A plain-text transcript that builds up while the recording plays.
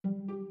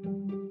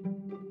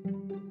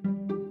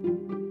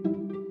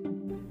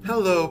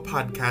Hello,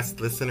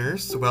 podcast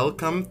listeners.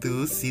 Welcome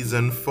to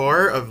Season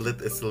 4 of Lit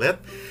is Lit.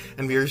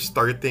 And we are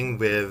starting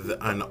with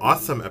an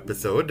awesome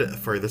episode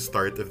for the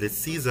start of this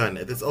season.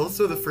 It is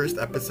also the first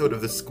episode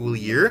of the school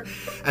year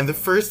and the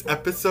first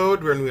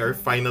episode when we are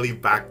finally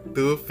back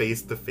to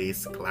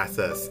face-to-face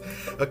classes.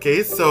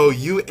 Okay, so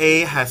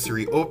UA has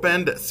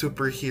reopened,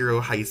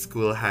 Superhero High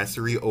School has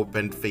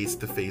reopened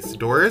face-to-face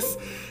doors,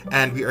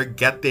 and we are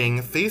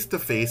getting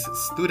face-to-face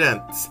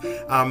students.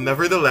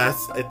 Nevertheless,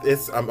 it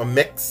is a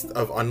mix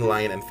of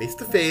online and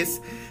face-to-face,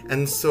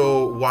 and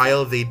so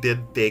while they did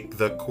take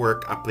the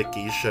Quirk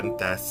application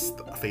test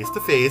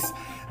face-to-face,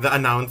 the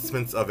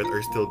announcements of it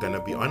are still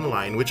gonna be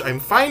online, which I'm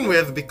fine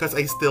with because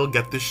I still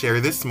get to share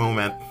this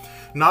moment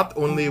not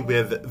only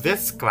with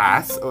this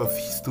class of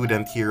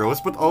student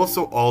heroes, but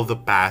also all the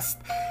past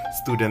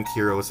student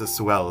heroes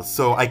as well.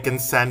 So I can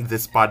send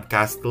this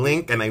podcast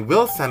link, and I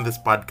will send this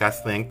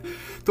podcast link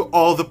to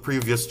all the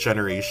previous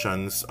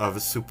generations of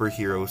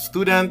superhero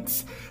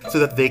students so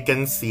that they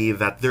can see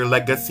that their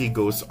legacy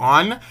goes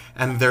on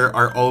and there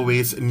are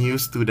always new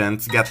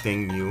students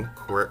getting new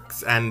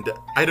quirks. And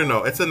I don't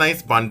know, it's a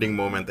nice bonding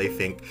moment, I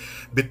think,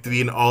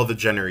 between all the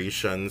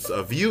generations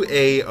of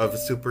UA of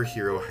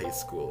Superhero High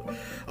School.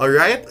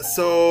 Alright,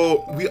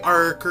 so we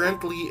are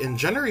currently in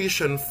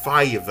Generation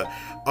 5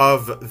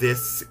 of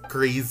this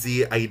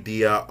crazy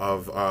idea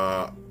of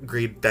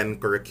grade 10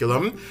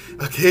 curriculum.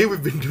 Okay,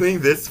 we've been doing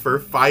this for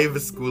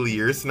 5 school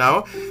years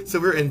now. So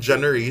we're in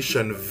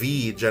Generation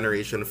V,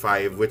 Generation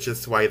 5, which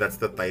is why that's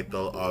the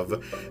title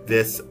of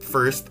this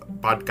first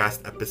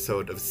podcast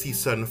episode of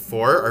Season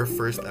 4, our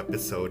first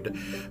episode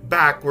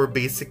back, where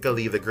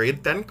basically the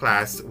grade 10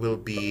 class will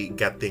be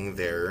getting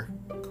their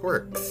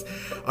quirks.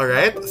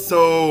 Alright,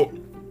 so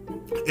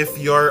if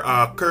you're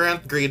a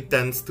current grade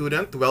 10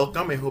 student,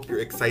 welcome. I hope you're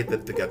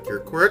excited to get your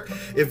quirk.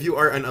 If you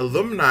are an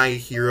alumni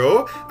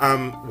hero,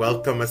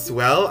 welcome as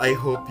well. I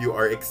hope you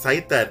are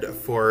excited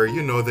for,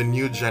 the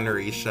new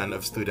generation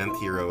of student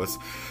heroes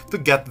to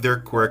get their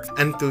quirks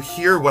and to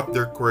hear what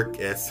their quirk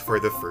is for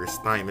the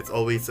first time. It's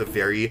always a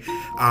very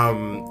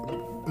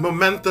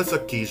momentous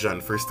occasion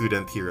for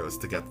student heroes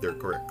to get their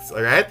quirks,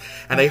 alright?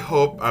 And I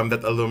hope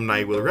that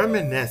alumni will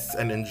reminisce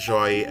and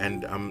enjoy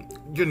and,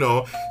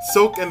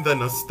 soak in the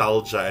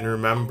nostalgia and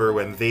remember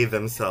when they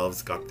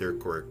themselves got their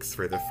quirks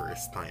for the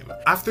first time.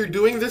 After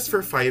doing this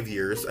for 5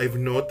 years, I've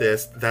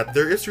noticed that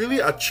there is really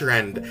a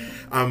trend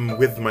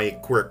with my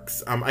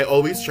quirks. I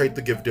always try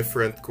to give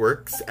different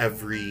quirks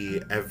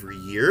every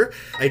year.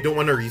 I don't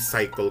want to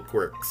recycle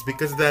quirks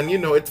because then,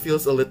 it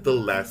feels a little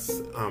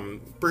less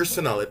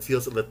personal. It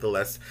feels a little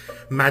less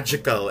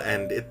magical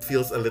and it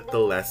feels a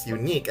little less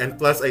unique. And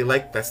plus, I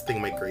like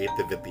testing my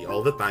creativity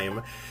all the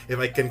time if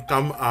I can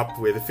come up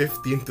with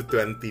 15 to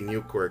 20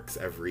 new quirks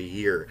every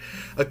year.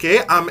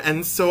 Okay,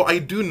 and so I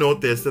do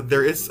notice that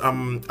there is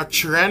a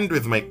trend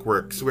with my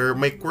quirks where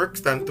my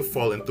quirks tend to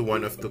fall into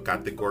one of two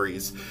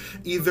categories.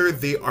 Either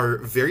they are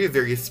very,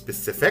 very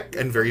specific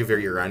and very,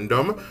 very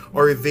random,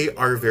 or they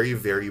are very,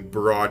 very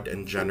broad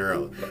and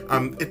general.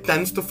 It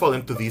tends to fall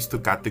into these two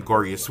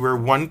categories where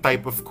one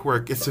type of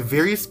quirk is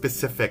very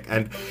specific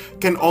and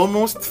can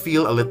almost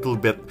feel a little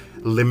bit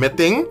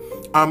limiting,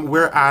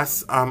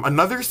 whereas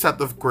another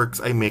set of quirks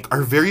I make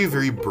are very,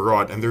 very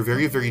broad and they're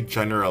very, very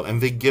general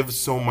and they give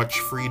so much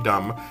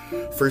freedom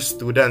for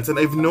students. And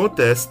I've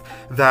noticed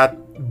that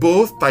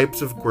both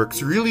types of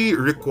quirks really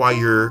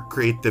require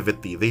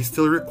creativity. They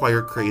still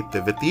require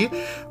creativity,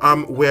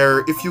 where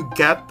if you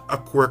get a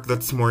quirk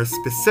that's more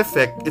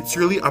specific, it's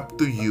really up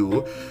to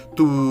you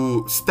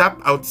to step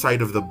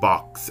outside of the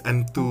box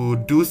and to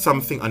do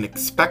something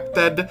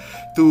unexpected,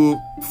 to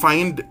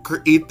find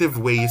creative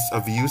ways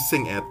of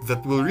using it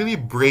that will really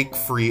break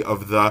free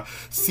of the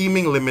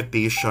seeming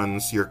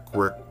limitations your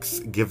quirks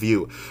give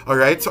you.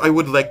 Alright, so I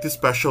would like to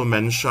special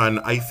mention,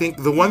 I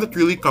think the one that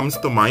really comes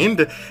to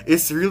mind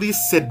is really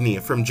Sydney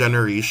from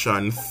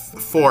Generation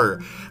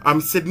 4.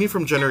 Sydney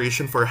from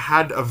Generation 4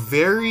 had a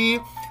very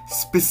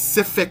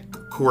specific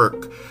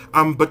quirk,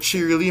 but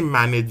she really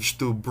managed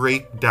to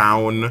break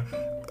down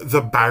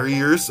the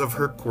barriers of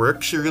her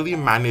quirk. She really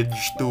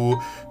managed to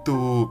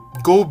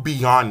go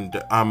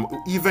beyond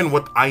even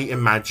what I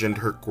imagined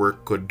her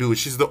quirk could do.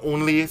 She's the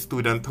only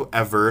student who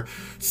ever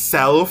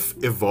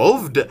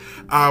self-evolved.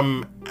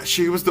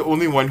 She was the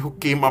only one who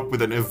came up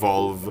with an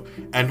evolve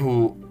and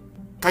who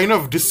kind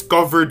of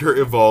discovered her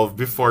evolve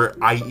before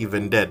I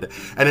even did.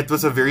 And it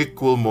was a very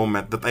cool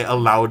moment that I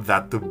allowed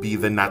that to be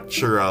the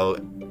natural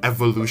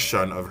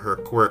evolution of her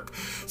quirk.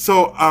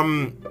 So,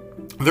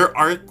 there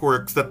are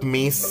quirks that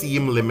may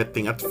seem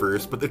limiting at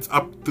first, but it's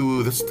up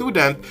to the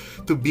student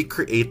to be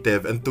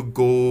creative and to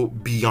go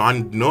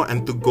beyond,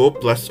 and to go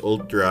plus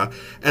ultra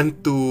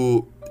and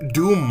to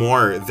do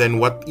more than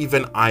what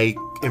even I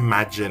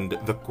imagined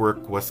the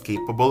quirk was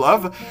capable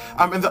of.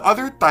 And the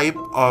other type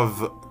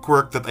of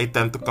quirk that I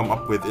tend to come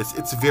up with is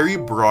it's very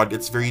broad,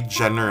 it's very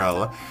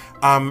general,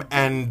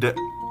 and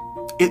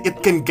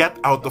it can get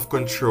out of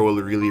control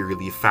really,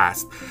 really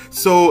fast.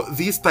 So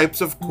these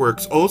types of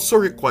quirks also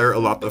require a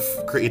lot of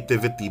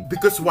creativity,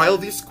 because while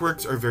these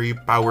quirks are very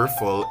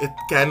powerful, it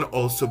can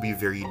also be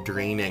very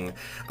draining.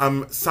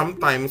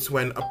 Sometimes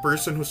when a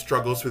person who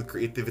struggles with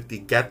creativity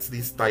gets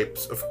these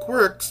types of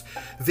quirks,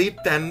 they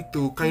tend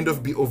to kind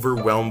of be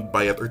overwhelmed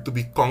by it, or to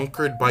be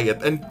conquered by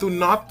it, and to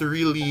not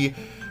really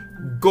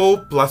go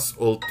plus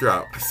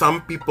ultra.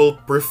 Some people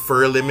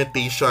prefer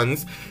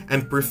limitations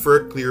and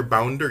prefer clear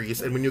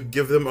boundaries, and when you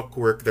give them a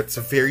quirk that's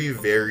very,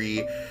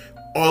 very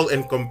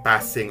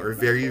all-encompassing or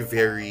very,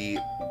 very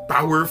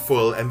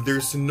powerful, and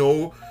there's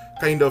no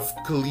kind of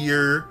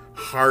clear,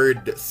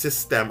 hard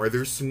system, or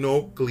there's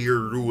no clear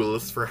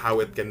rules for how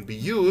it can be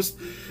used,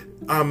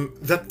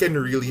 that can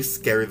really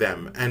scare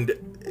them. And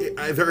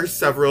there are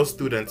several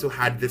students who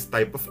had this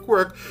type of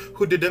quirk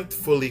who didn't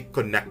fully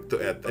connect to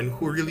it, and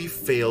who really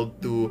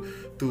failed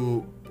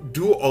to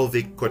do all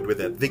they could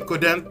with it. They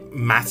couldn't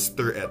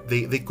master it.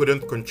 They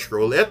couldn't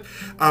control it.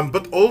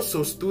 But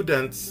also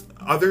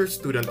other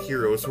student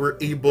heroes were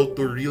able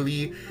to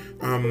really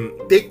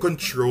take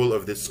control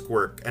of this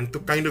quirk, and to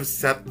kind of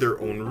set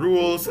their own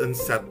rules and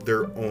set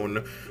their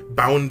own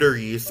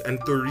boundaries, and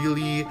to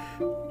really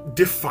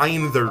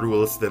define the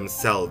rules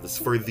themselves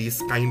for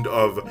these kind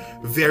of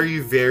very,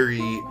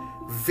 very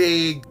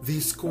vague,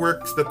 these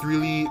quirks that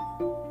really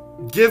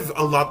give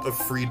a lot of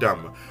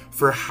freedom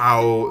for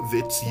how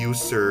its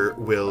user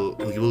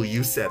will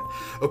use it.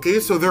 Okay,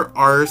 so there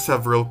are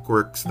several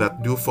quirks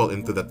that do fall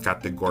into that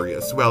category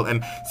as well.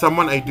 And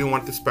someone I do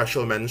want to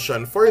special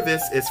mention for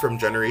this is from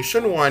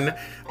Generation 1,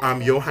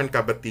 Johan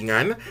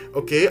Kabatingan.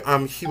 Okay,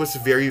 he was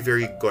very,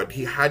 very good.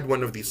 He had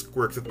one of these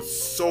quirks that was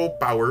so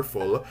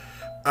powerful,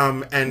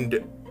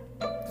 and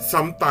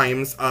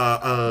sometimes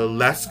a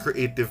less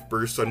creative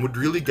person would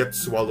really get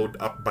swallowed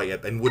up by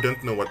it and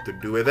wouldn't know what to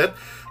do with it.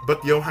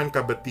 But Johan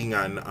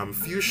Kabatingan,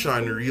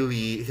 Fusion,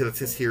 really, that's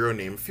his hero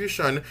name,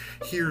 Fusion,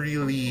 he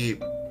really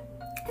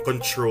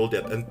controlled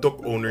it and took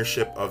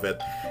ownership of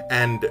it,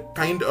 and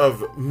kind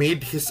of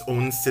made his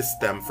own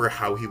system for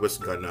how he was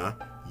gonna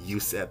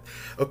use it.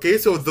 Okay,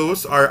 so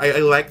those are, I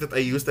like that I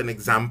used an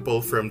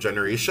example from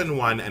Generation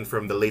 1 and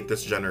from the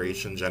latest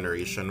generation,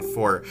 Generation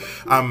 4.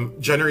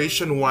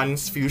 Generation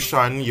 1's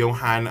Fusion,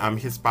 Johan,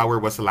 his power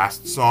was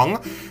last song.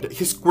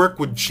 His quirk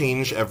would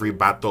change every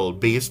battle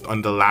based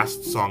on the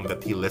last song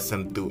that he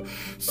listened to.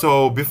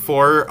 So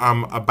before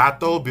a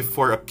battle,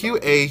 before a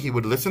QA, he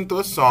would listen to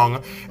a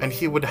song and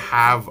he would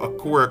have a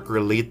quirk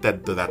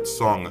related to that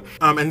song.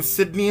 And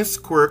Sydney's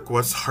quirk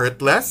was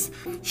Heartless.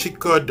 She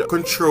could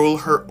control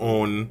her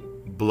own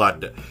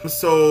blood.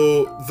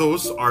 So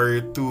those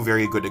are two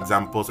very good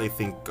examples, I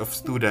think, of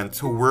students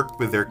who worked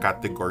with their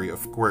category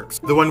of quirks.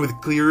 The one with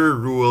clearer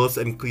rules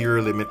and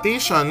clearer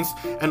limitations,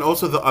 and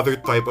also the other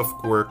type of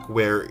quirk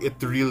where it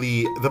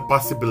really, the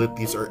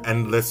possibilities are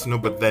endless, no,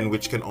 but then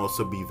which can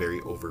also be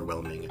very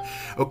overwhelming.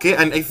 Okay,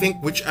 and I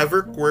think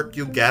whichever quirk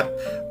you get,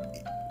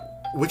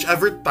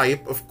 whichever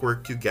type of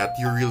quirk you get,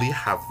 you really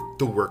have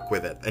to work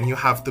with it, and you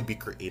have to be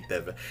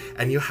creative,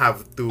 and you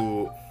have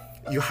to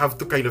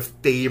kind of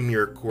tame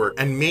your quirk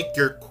and make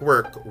your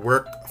quirk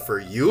work for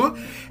you,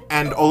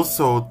 and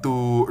also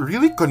to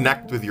really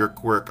connect with your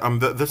quirk.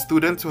 The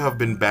students who have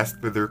been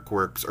best with their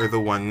quirks are the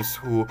ones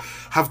who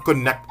have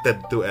connected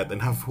to it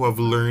and who have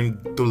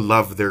learned to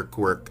love their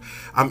quirk,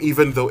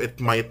 even though it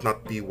might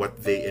not be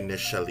what they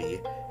initially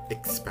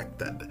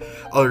expected.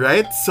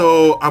 Alright,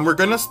 so we're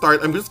gonna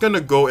start. I'm just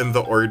gonna go in the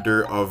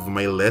order of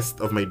my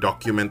list of my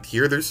document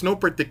here. There's no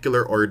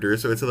particular order,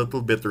 so it's a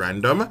little bit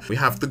random. We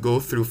have to go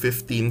through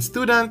 15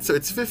 students, so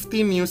it's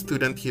 15 new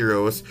student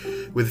heroes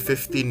with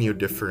 15 new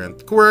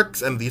different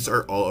quirks, and these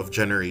are all of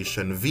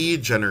Generation V,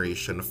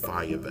 Generation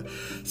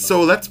 5.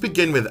 So let's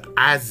begin with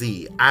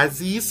Azzy.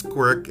 Azzy's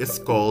quirk is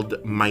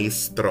called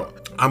Maestro.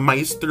 A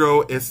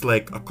maestro is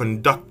like a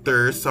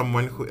conductor,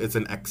 someone who is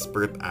an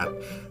expert at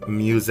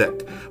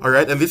music.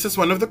 Alright, and this is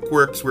one of the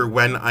quirks where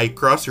when I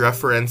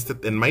cross-referenced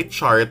it in my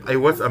chart, I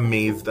was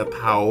amazed at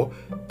how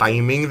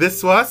timing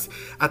this was,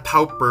 at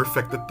how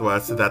perfect it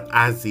was that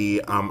Azzy,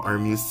 our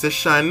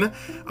musician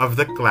of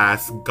the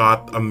class,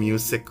 got a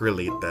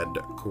music-related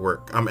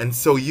quirk. And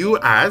so you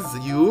have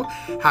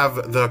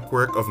the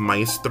quirk of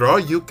Maestro.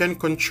 You can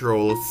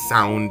control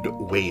sound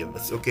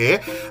waves, okay?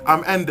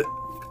 And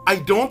I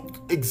don't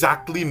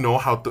exactly know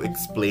how to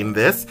explain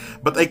this,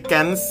 but I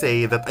can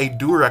say that I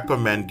do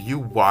recommend you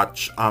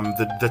watch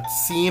the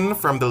scene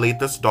from the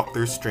latest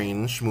Doctor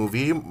Strange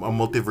movie,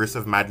 Multiverse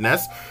of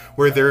Madness,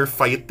 where they're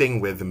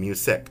fighting with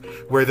music,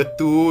 where the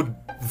two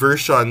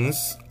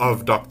versions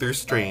of Doctor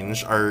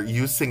Strange are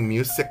using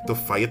music to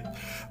fight.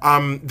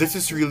 This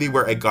is really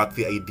where I got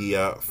the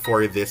idea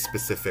for this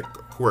specific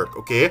quirk,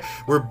 okay?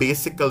 Where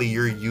basically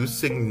you're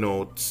using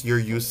notes, you're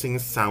using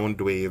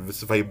sound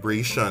waves,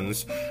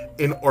 vibrations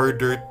in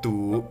order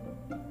to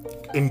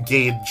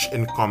engage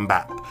in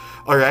combat.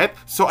 Alright?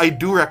 So I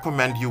do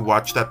recommend you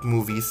watch that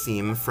movie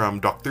scene from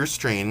Doctor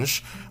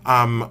Strange.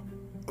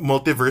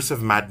 Multiverse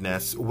of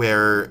Madness,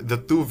 where the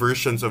two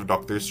versions of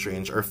Doctor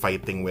Strange are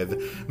fighting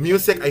with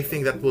music, I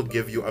think that will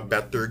give you a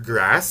better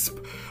grasp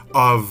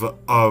of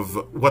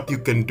what you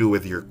can do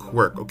with your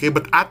quirk, okay?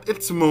 But at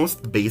its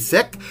most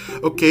basic,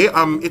 okay,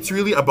 it's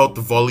really about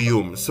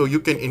volume. So you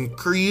can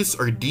increase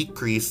or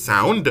decrease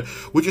sound,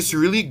 which is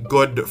really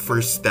good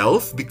for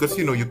stealth because,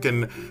 you know, you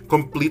can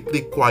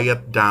completely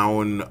quiet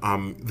down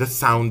the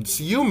sounds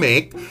you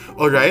make,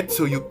 all right?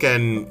 So you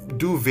can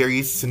do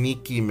very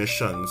sneaky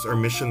missions or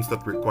missions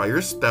that require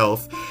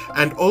stealth,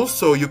 and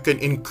also you can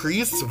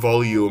increase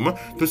volume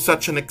to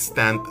such an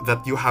extent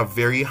that you have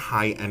very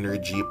high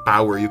energy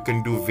power. You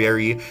can do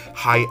very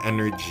high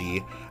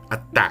energy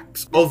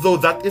attacks. Although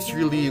that is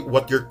really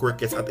what your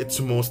quirk is at its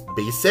most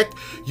basic,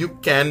 you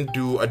can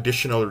do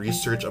additional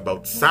research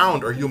about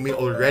sound, or you may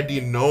already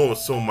know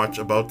so much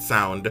about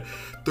sound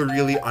to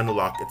really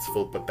unlock its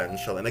full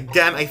potential. And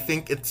again, I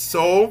think it's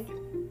so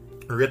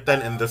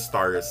written in the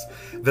stars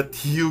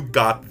that you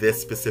got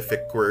this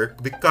specific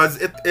quirk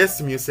because it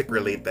is music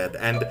related.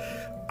 And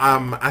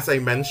as I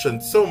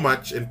mentioned so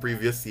much in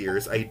previous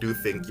years, I do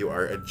think you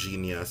are a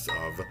genius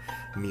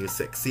of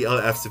music.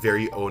 CLF's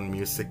very own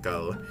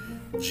musical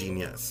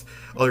genius.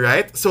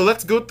 Alright, so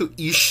let's go to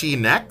Ishi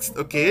next.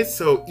 Okay,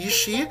 so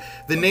Ishi,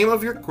 the name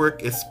of your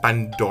quirk is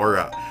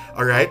Pandora.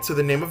 Alright, so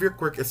the name of your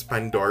quirk is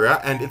Pandora,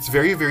 and it's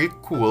very, very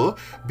cool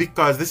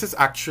because this is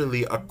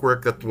actually a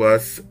quirk that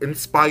was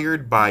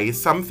inspired by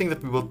something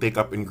that we will take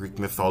up in Greek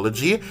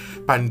mythology,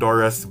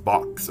 Pandora's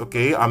box.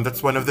 Okay,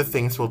 that's one of the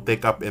things we'll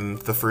take up in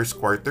the first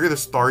quarter, the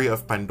story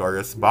of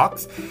Pandora's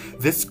box.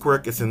 This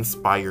quirk is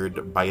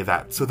inspired by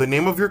that. So the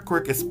name of your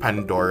quirk is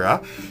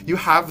Pandora. You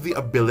have the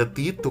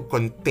ability to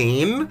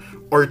contain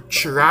or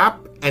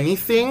trap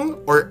anything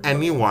or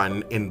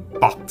anyone in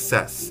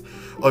boxes.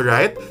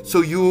 Alright,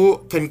 so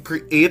you can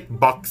create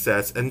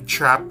boxes and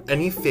trap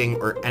anything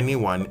or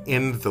anyone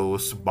in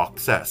those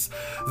boxes.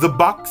 The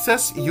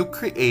boxes you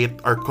create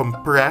are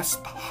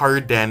compressed,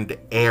 hardened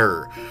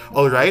air.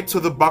 Alright, so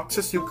the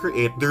boxes you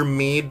create, they're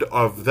made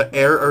of the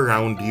air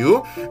around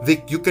you.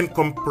 You can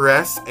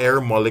compress air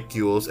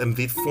molecules and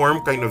they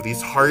form kind of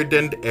these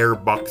hardened air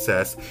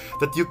boxes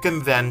that you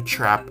can then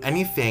trap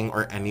anything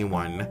or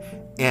anyone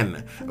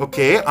in.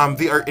 Okay,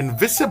 they are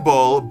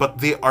invisible, but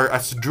they are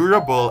as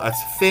durable as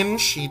thin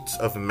sheets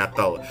of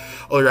metal.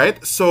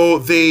 Alright, so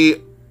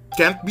they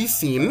can't be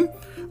seen.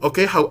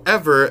 Okay,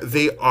 however,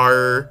 they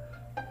are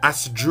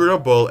as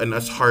durable and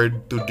as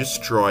hard to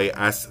destroy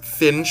as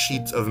thin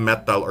sheets of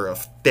metal or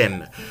of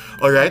tin.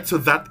 Alright, so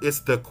that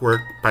is the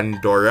quirk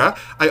Pandora.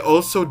 I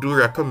also do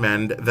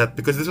recommend that,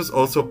 because this was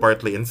also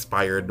partly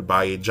inspired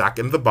by Jack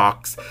in the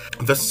Box,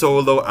 the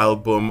solo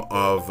album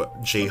of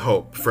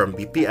J-Hope from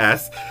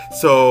BTS.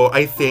 So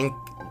I think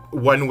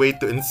one way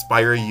to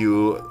inspire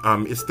you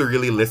is to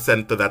really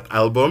listen to that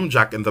album,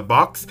 Jack in the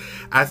Box,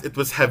 as it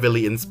was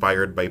heavily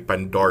inspired by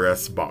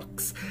Pandora's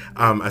box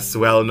as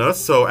well, no?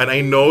 So, and I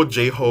know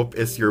J-Hope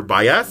is your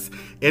bias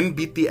in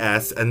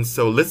BTS, and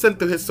so listen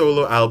to his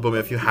solo album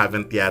if you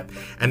haven't yet,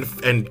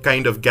 and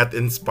kind of get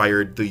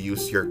inspired to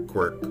use your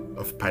quirk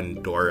of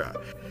Pandora.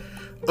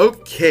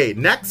 Okay,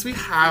 next we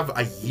have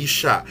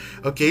Ayesha.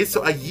 Okay,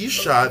 so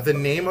Ayesha, the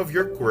name of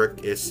your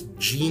quirk is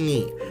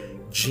Genie.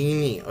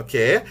 Genie,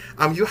 okay?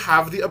 You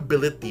have the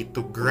ability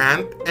to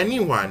grant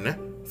anyone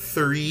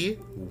 3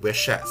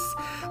 wishes.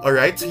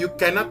 Alright, so you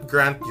cannot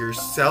grant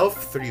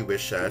yourself 3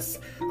 wishes,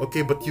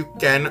 okay, but you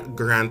can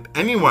grant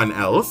anyone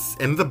else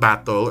in the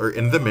battle or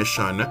in the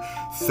mission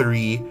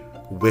 3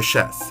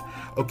 wishes.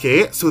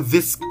 Okay, so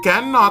this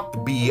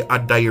cannot be a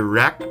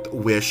direct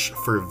wish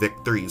for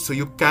victory. So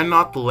you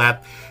cannot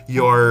let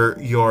your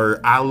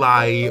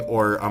ally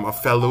or a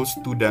fellow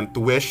student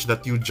wish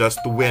that you just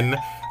win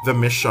the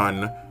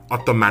mission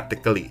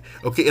automatically.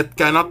 Okay, it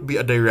cannot be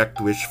a direct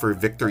wish for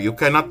victory. You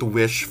cannot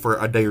wish for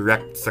a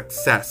direct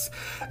success.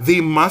 They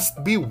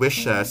must be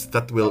wishes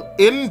that will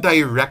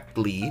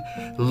indirectly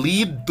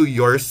lead to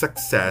your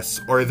success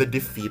or the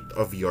defeat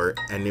of your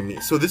enemy.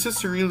 So this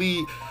is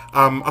really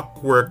a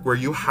quirk where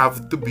you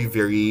have to be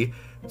very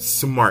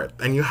smart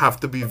and you have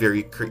to be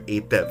very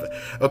creative.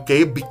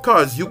 Okay,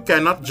 because you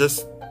cannot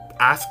just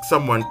ask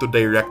someone to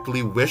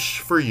directly wish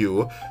for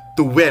you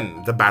to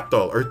win the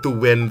battle or to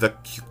win the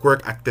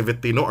quirk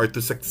activity, no, or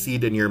to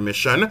succeed in your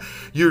mission.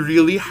 You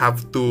really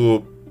have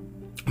to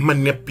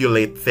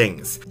manipulate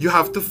things. You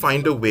have to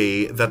find a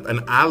way that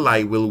an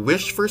ally will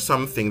wish for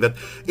something that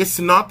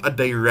is not a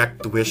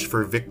direct wish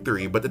for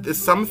victory, but it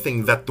is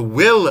something that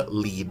will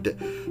lead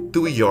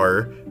to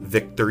your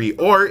victory.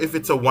 Or if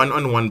it's a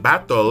one-on-one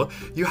battle,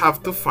 you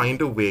have to find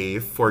a way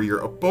for your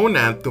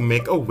opponent to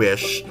make a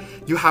wish.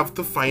 You have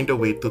to find a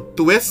way to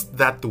twist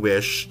that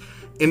wish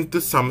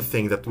into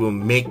something that will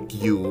make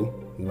you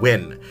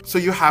win. So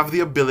you have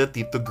the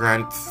ability to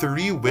grant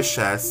 3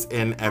 wishes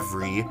in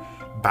every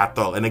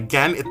battle. And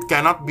again, it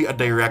cannot be a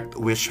direct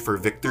wish for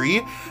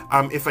victory.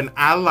 If an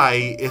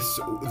ally is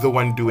the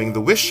one doing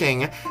the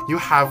wishing, you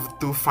have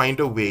to find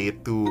a way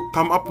to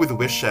come up with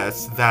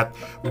wishes that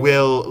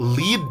will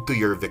lead to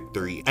your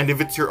victory. And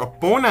if it's your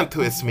opponent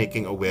who is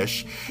making a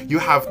wish, you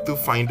have to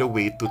find a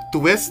way to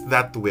twist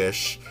that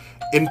wish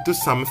into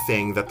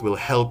something that will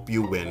help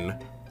you win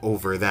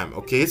over them.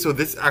 Okay, so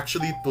this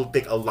actually will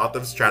take a lot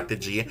of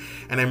strategy,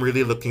 and I'm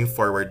really looking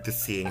forward to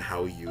seeing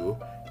how you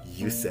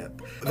use it.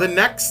 The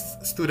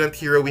next student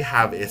hero we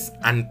have is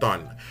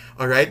Anton.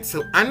 Alright,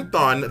 so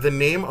Anton, the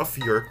name of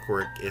your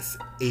quirk is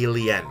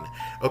Alien.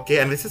 Okay,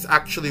 and this is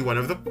actually one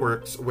of the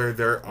quirks where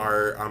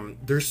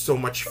there's so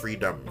much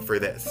freedom for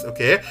this,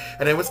 okay?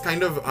 And I was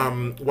kind of,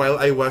 while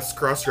I was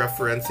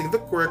cross-referencing the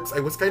quirks,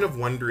 I was kind of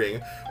wondering,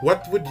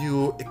 what would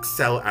you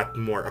excel at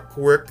more? A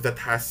quirk that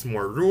has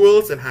more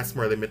rules and has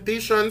more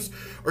limitations,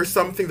 or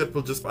something that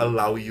will just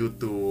allow you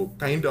to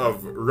kind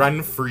of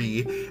run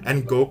free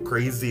and go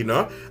crazy,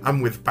 no?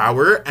 With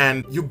power,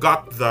 and you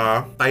got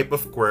the type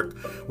of quirk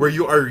where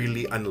you are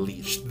really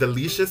unleashed. The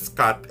leash is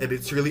cut, and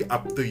it's really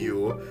up to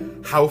you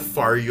how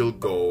far you'll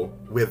go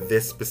with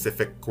this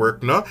specific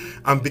quirk, no?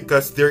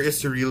 Because there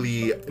is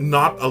really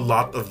not a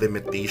lot of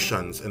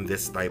limitations in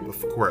this type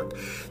of quirk.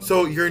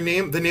 So the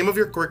name of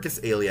your quirk is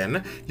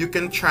Alien. You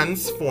can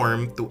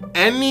transform to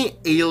any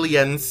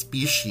alien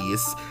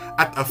species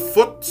at a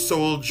foot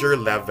soldier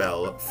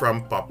level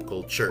from pop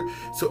culture.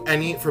 So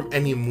from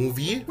any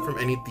movie, from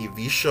any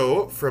TV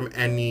show, from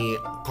any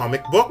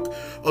comic book,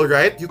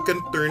 alright, you can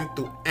turn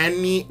to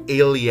any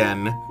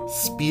alien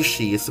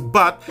species.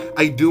 But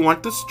I do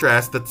want to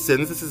stress that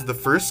since this is the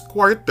first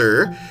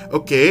quarter,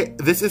 okay,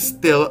 this is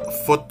still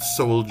foot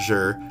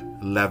soldier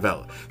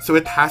level. So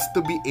it has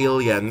to be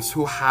aliens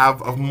who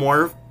have a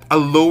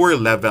lower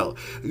level.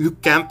 You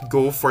can't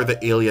go for the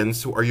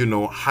aliens who are,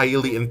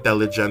 highly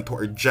intelligent, who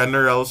are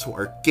generals, who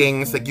are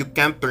kings. Like, you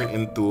can't turn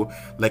into,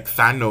 like,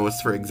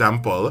 Thanos, for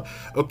example.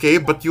 Okay,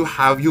 but you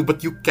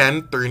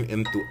can turn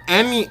into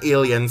any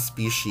alien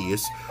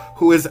species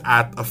who is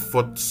at a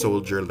foot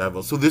soldier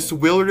level. So this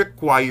will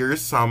require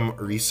some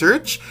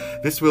research.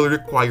 This will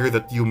require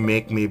that you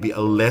make maybe a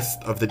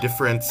list of the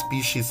different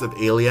species of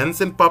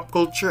aliens in pop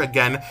culture.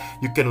 Again,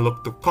 you can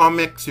look to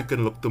comics, you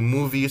can look to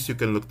movies, you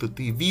can look to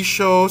TV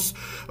shows,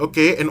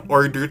 okay, in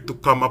order to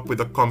come up with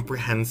a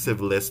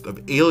comprehensive list of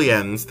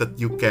aliens that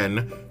you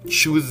can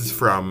choose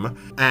from.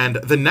 And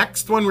the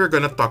next one we're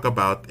gonna talk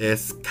about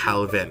is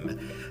Calvin.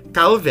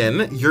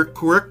 Calvin, your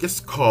quirk is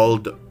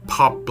called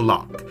Pop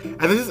Lock.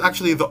 And this is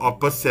actually the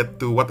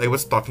opposite to what I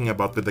was talking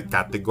about with the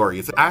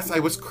categories. As I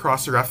was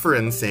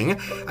cross-referencing,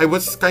 I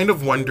was kind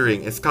of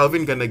wondering, is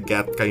Calvin gonna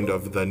get kind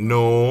of the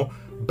no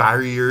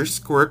barriers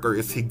quirk, or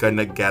is he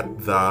gonna get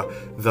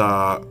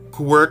the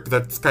quirk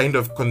that's kind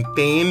of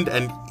contained,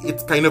 and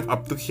it's kind of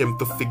up to him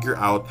to figure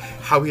out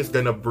how he's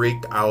gonna break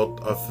out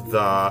of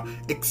the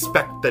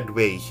expected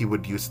way he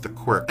would use the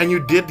quirk. And you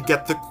did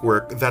get the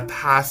quirk that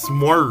has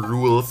more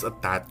rules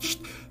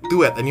attached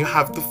to it, and you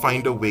have to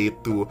find a way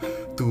to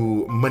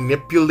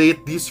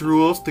manipulate these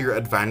rules to your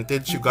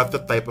advantage. You got the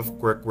type of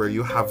quirk where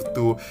you have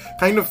to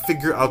kind of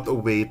figure out a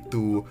way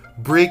to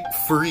break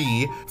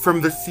free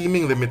from the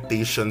seeming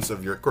limitations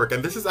of your quirk.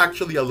 And this is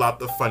actually a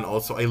lot of fun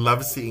also. I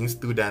love seeing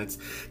students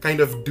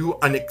kind of do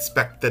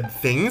unexpected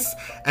things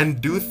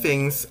and do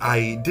things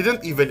I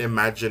didn't even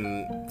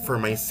imagine for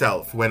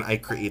myself when I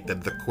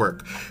created the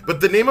quirk.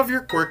 But the name of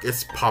your quirk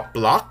is Pop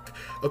Lock.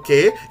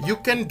 Okay, you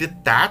can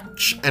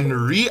detach and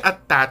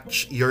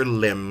reattach your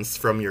limbs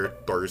from your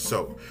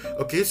torso.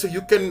 Okay, so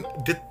you can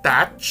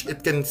detach,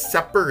 it can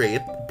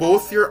separate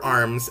both your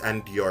arms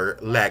and your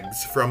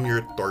legs from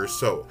your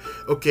torso.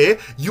 Okay,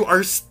 you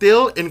are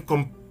still in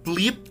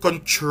complete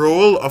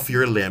control of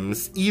your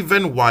limbs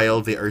even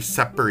while they are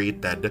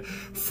separated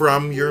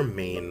from your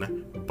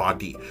main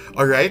body.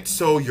 Alright,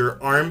 so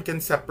your arm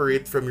can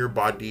separate from your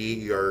body,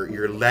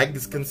 your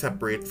legs can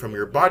separate from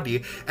your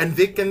body, and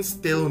they can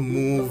still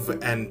move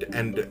and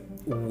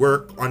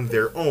work on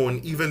their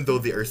own even though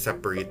they are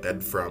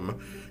separated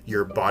from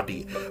your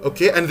body.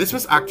 Okay, and this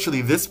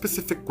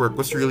specific quirk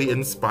was really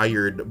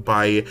inspired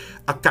by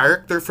a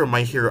character from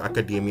My Hero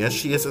Academia.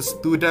 She is a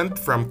student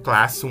from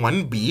class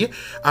 1B,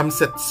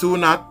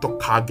 Setsuna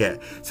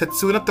Tokage.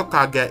 Setsuna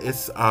Tokage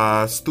is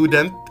a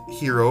student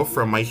hero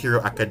from My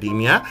Hero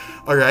Academia.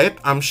 Alright,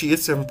 she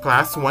is from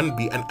class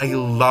 1B, and I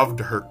loved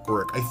her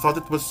quirk. I thought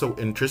it was so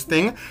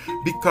interesting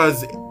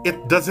because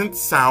it doesn't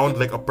sound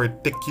like a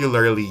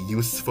particularly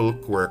useful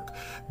quirk,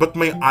 but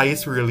my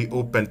eyes really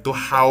opened to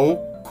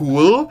how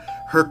cool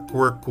her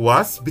quirk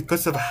was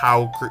because of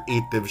how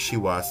creative she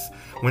was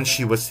when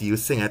she was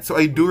using it. So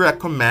I do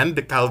recommend,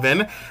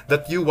 Calvin,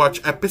 that you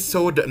watch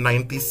episode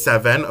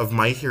 97 of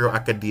My Hero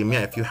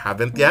Academia if you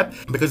haven't yet,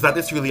 because that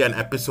is really an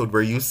episode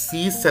where you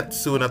see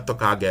Setsuna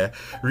Tokage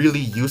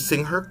really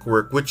using her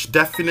quirk, which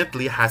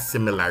definitely has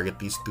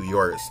similarities to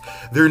yours.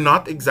 They're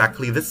not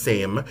exactly the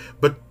same,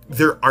 but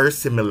there are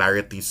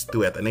similarities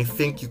to it, and I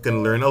think you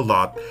can learn a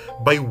lot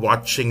by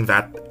watching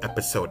that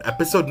episode.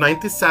 Episode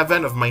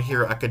 97 of My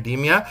Hero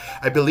Academia.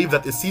 I believe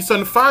that is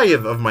season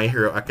 5 of My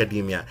Hero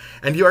Academia,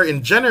 and you are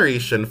in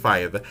Generation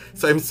 5.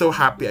 So I'm so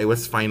happy I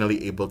was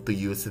finally able to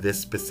use this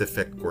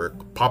specific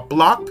quirk, Pop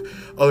Lock,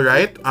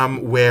 alright,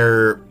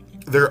 where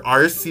there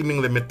are seeming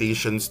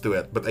limitations to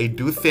it, but I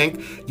do think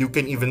you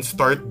can even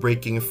start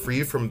breaking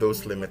free from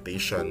those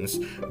limitations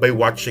by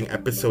watching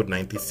episode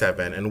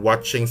 97 and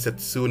watching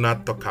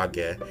Setsuna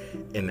Tokage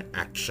in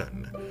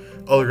action.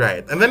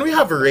 Alright, and then we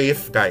have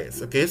Rafe,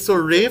 guys. Okay, so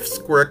Rafe's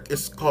quirk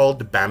is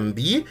called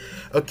Bambi.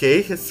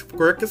 Okay, his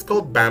quirk is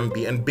called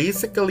Bambi, and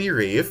basically,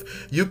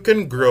 Rafe, you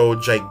can grow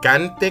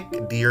gigantic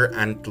deer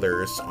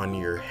antlers on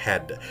your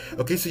head.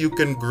 Okay, so you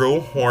can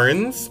grow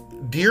horns,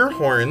 deer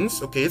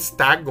horns, okay,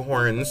 stag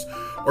horns,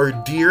 or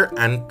deer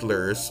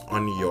antlers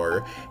on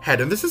your head.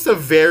 And this is a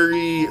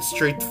very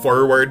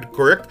straightforward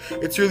quirk.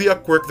 It's really a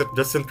quirk that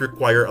doesn't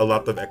require a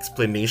lot of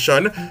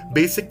explanation.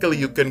 Basically,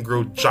 you can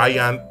grow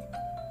giant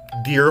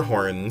deer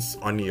horns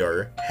on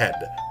your head.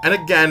 And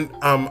again,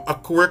 a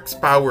quirk's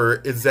power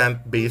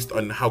isn't based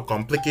on how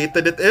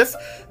complicated it is.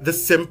 The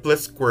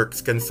simplest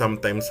quirks can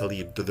sometimes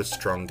lead to the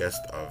strongest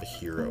of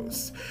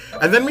heroes.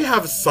 And then we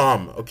have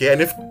Som, okay?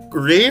 And if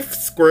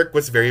Rafe's quirk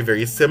was very,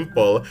 very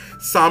simple,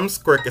 Som's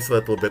quirk is a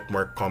little bit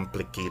more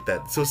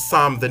complicated. So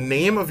Som, the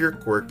name of your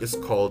quirk is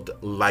called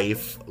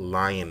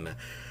Lifeline.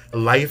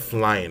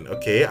 Lifeline,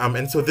 okay?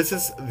 And so this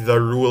is the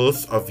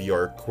rules of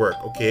your quirk,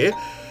 okay?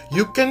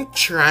 You can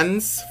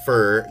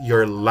transfer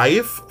your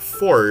life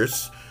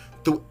force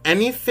to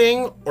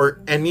anything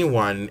or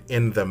anyone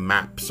in the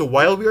map. So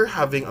while we are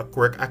having a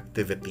quirk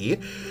activity,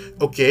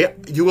 okay,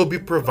 you will be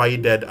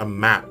provided a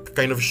map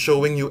kind of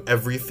showing you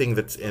everything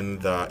that's in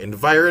the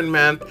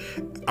environment,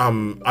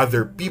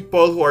 other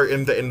people who are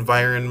in the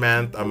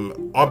environment,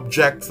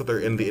 objects that are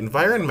in the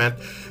environment.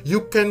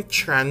 You can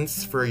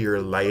transfer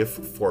your life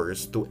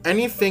force to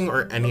anything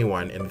or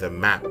anyone in the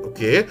map,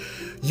 okay?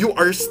 You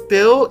are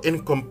still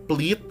in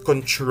complete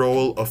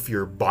control of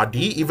your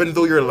body, even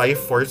though your life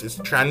force is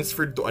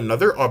transferred to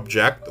another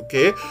object,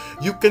 okay?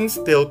 You can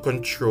still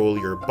control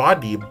your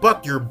body,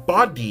 but your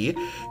body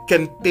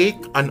can take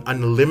an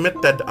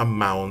unlimited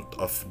amount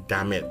of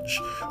damage.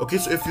 Okay,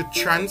 so if you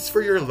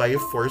transfer your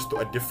life force to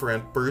a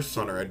different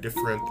person or a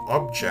different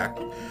object,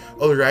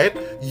 alright,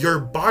 your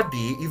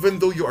body, even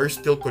though you are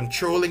still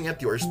controlling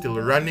it, you are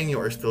still running, you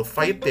are still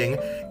fighting,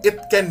 it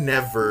can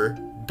never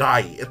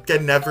die. It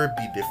can never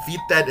be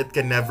defeated. It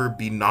can never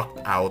be knocked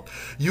out.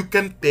 You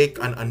can take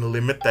an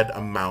unlimited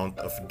amount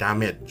of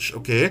damage,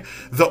 okay?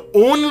 The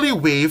only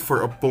way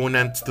for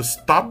opponents to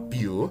stop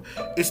you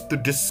is to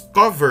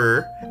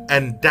discover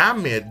and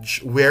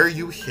damage where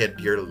you hid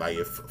your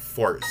life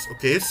force,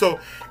 okay? So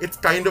it's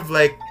kind of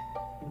like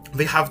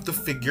they have to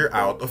figure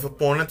out, if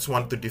opponents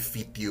want to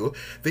defeat you,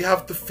 they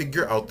have to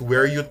figure out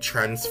where you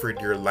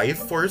transferred your life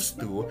force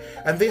to,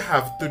 and they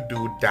have to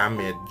do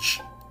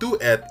damage to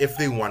it if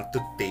they want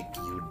to take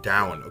you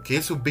down,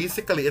 okay? So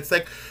basically, it's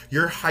like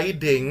you're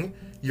hiding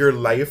your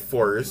life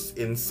force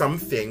in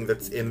something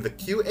that's in the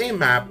QA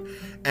map,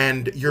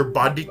 and your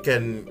body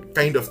can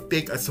kind of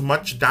take as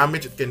much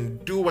damage. It can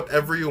do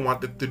whatever you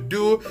want it to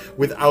do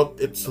without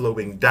it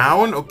slowing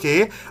down,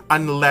 okay?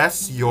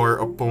 Unless your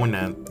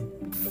opponent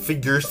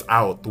figures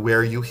out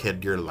where you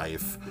hid your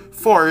life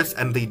force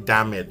and they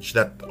damage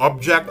that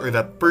object or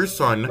that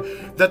person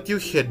that you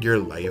hid your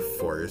life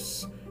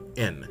force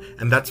in.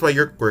 And that's why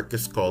your quirk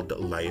is called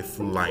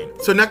Lifeline.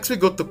 So next we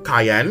go to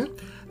Kayan.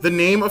 The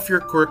name of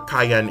your quirk,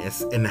 Kayan,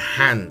 is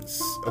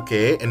Enhance.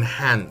 Okay,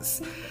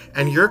 Enhance.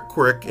 And your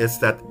quirk is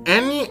that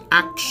any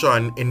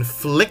action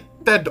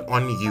inflicted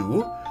on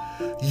you,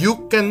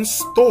 you can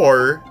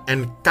store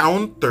and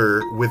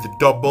counter with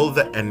double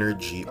the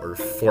energy or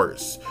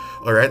force.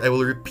 Alright, I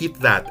will repeat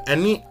that.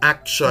 Any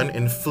action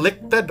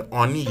inflicted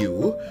on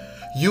you,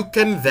 you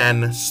can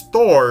then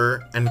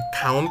store and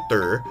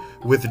counter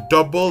with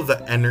double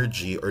the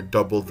energy or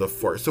double the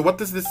force. So what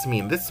does this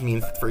mean? This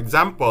means, for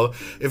example,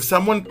 if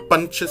someone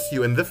punches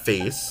you in the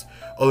face,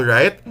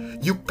 alright,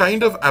 you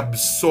kind of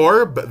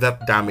absorb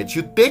that damage.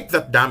 You take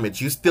that damage,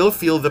 you still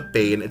feel the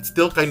pain, it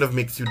still kind of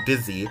makes you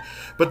dizzy,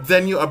 but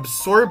then you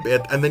absorb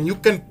it and then you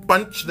can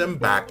punch them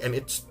back and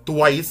it's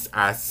twice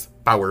as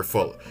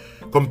powerful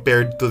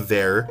compared to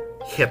their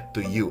hit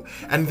to you.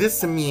 And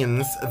this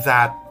means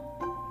that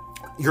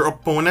your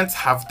opponents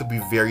have to be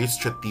very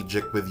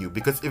strategic with you,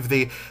 because if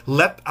they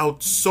let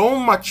out so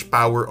much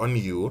power on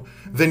you,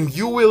 then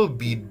you will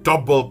be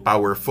double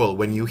powerful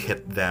when you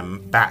hit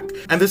them back.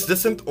 And this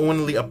doesn't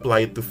only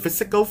apply to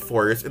physical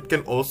force, it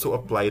can also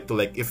apply to,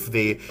 like, if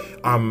they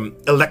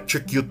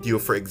electrocute you,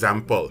 for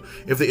example.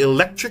 If they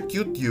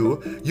electrocute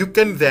you, you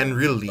can then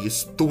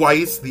release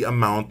twice the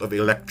amount of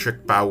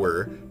electric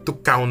power to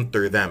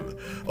counter them.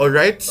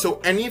 Alright, so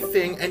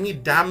anything, any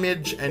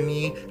damage,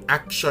 any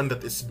action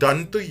that is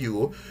done to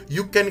you,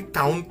 you can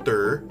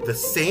counter the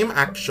same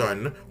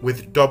action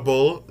with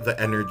double the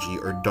energy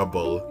or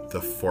double the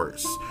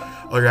force.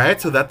 Alright,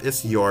 so that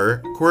is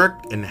your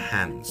quirk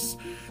Enhance.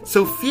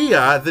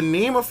 Sophia, the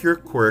name of your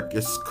quirk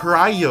is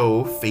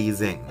Cryo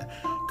Phasing.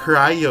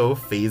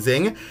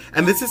 cryophasing,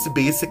 and this is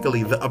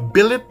basically the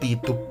ability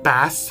to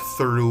pass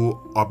through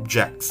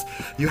objects.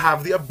 You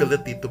have the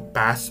ability to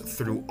pass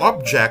through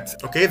objects,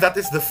 okay? That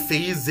is the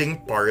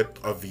phasing part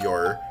of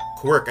your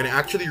quirk, and I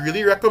actually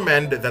really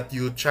recommend that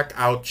you check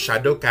out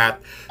Shadowcat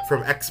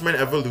from X-Men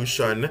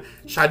Evolution.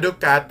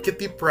 Shadowcat,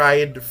 Kitty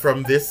Pryde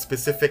from this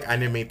specific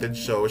animated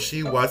show,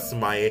 she was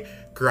my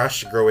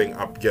crush growing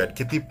up. Good.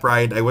 Kitty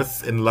Pryde, I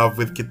was in love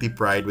with Kitty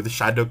Pryde, with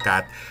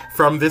Shadowcat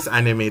from this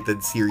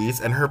animated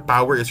series, and her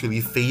power is really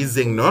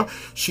phasing, no?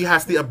 She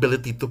has the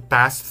ability to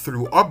pass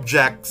through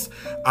objects,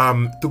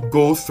 to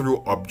go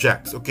through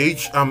objects, okay?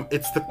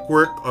 It's the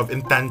quirk of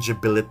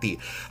intangibility.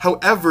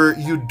 However,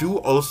 you do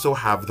also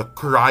have the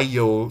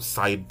cryo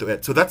side to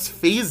it. So that's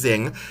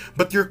phasing,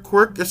 but your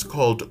quirk is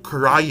called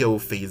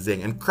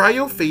cryophasing, and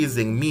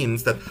cryophasing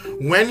means that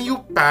when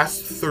you pass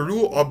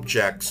through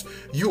objects,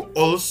 you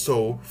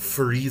also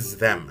freeze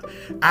them.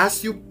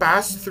 As you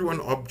pass through an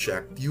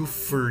object, you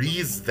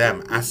freeze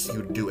them as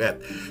you do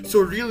it. So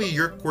really,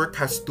 your quirk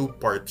has two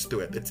parts to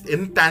it. It's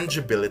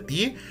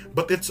intangibility,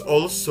 but it's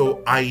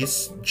also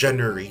ice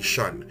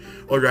generation.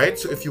 Alright,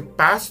 so if you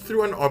pass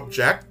through an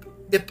object,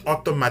 it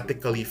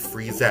automatically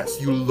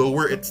freezes. You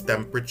lower its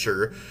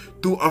temperature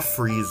to a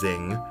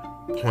freezing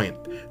point.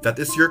 That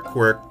is your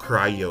quirk,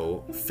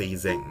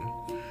 cryophasing.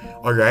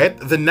 Alright,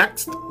 the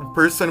next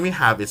person we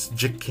have is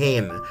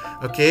Jicane.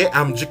 Okay,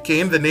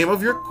 Jicane, the name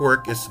of your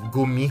quirk is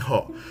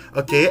Gumiho.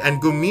 Okay,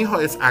 and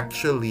Gumiho is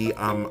actually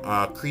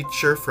a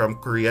creature from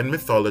Korean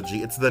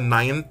mythology. It's the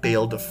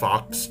nine-tailed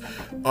fox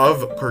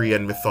of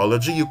Korean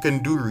mythology. You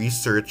can do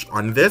research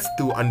on this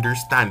to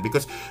understand,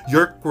 because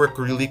your quirk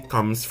really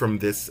comes from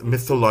this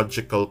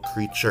mythological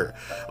creature.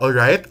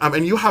 Alright,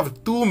 and you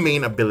have two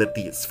main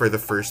abilities for the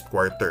first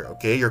quarter.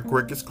 Okay, your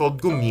quirk is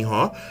called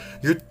Gumiho.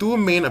 Your two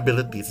main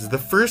abilities is, the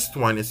first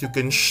one is you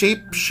can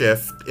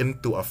shapeshift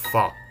into a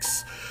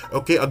fox.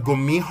 Okay, a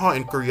Gumiho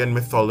in Korean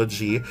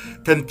mythology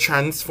can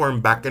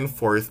transform back and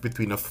forth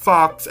between a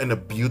fox and a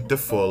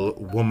beautiful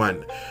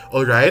woman.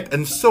 Alright,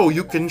 and so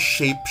you can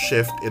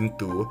shapeshift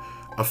into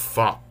a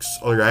fox.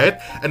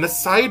 Alright, and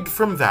aside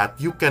from that,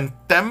 you can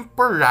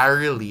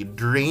temporarily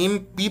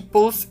drain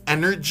people's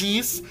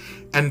energies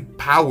and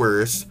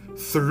powers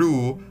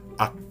through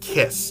a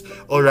kiss.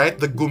 Alright,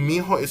 the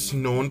Gumiho is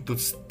known to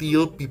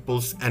steal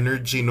people's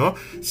energy, no?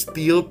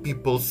 Steal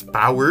people's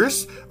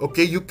powers.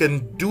 Okay, you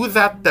can do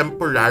that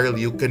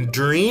temporarily. You can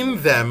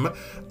drain them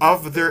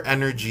of their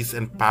energies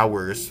and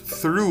powers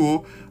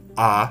through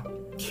a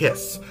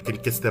kiss. You can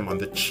kiss them on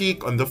the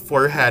cheek, on the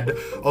forehead,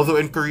 although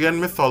in Korean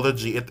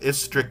mythology, it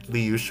is strictly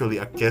usually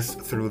a kiss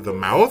through the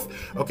mouth.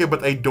 Okay,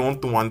 but I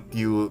don't want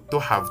you to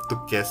have to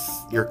kiss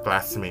your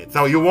classmates.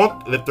 Now, you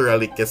won't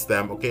literally kiss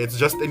them, okay? It's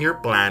just in your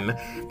plan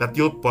that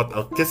you'll put,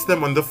 I'll kiss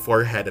them on the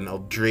forehead and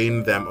I'll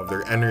drain them of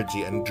their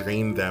energy and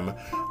drain them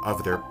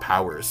of their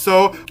powers.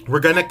 So, we're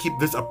gonna keep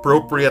this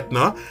appropriate,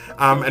 no?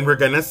 And we're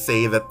gonna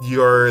say that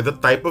you're the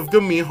type of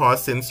Gumiho,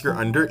 since you're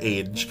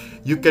underage,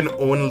 you can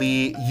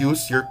only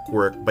use your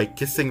quirk by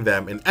kissing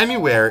them in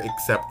anywhere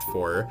except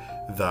for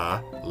the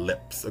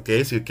lips.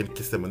 Okay, so you can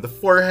kiss them on the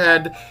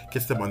forehead,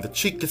 kiss them on the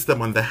cheek, kiss them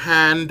on the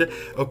hand.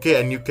 Okay,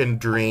 and you can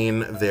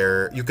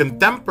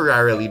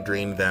temporarily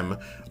drain them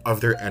of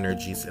their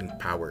energies and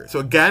power. So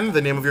again,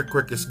 the name of your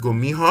quirk is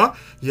Gumiho.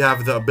 You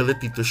have the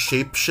ability to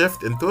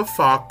shapeshift into a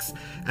fox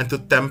and to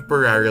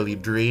temporarily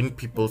drain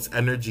people's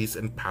energies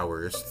and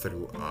powers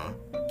through a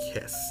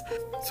kiss.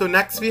 So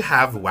next we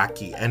have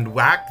Wacky, and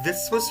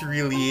this was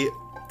really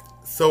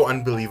so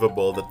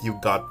unbelievable that you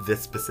got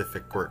this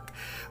specific quirk.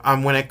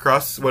 When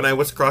I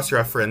was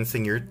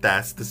cross-referencing your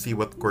test to see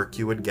what quirk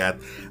you would get,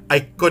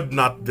 I could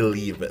not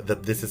believe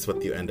that this is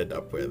what you ended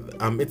up with.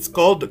 It's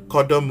called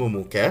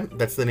Kodomumuke.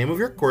 That's the name of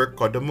your quirk,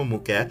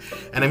 Kodomumuke.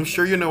 And I'm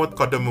sure you know what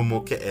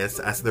Kodomumuke is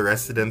as the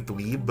resident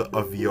weeb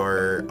of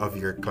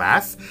your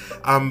class.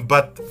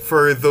 But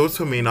for those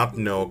who may not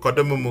know,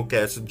 Kodomumuke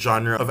is a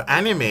genre of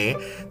anime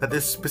that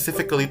is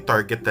specifically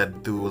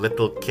targeted to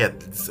little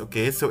kids.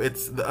 Okay, so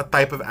it's a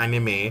type of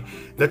anime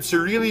that's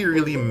really,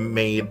 really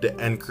made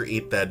and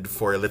created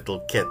for little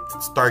kids.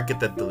 It's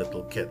targeted to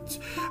little kids.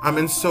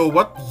 And so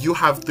what you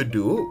have to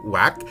do,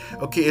 Wack,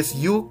 okay, is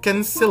you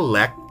can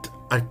select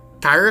a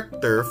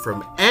character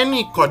from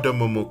any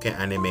Kodomumuke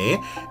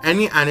anime,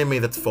 any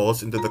anime that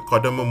falls into the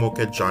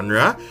Kodomumuke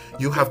genre.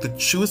 You have to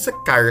choose a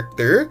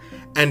character,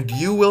 and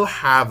you will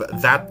have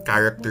that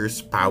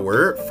character's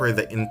power for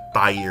the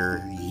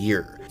entire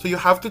year. So you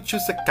have to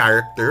choose a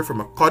character from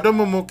a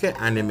Kodomumuke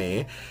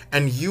anime,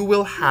 and you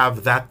will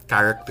have that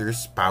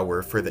character's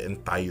power for the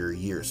entire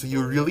year. So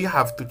you really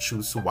have to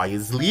choose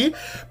wisely,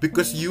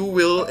 because you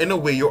will, in a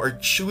way, you are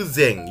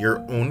choosing your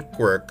own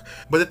quirk,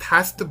 but it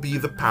has to be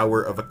the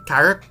power of a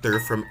character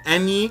from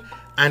any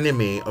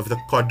anime of the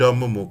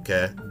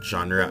Kodomumuke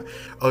genre.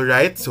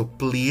 Alright, so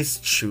please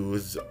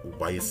choose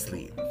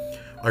wisely.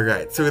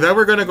 Alright, so now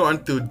we're gonna go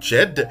on to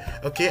Jid.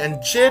 Okay, and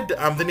Jid,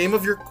 the name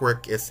of your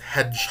quirk is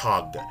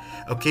Hedgehog.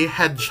 Okay,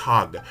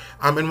 Hedgehog.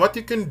 And what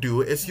you can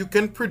do is you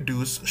can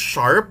produce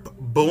sharp,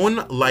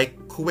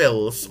 bone-like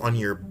quills on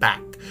your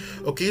back.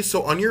 Okay,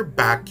 so on your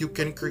back, you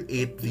can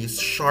create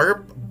these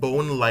sharp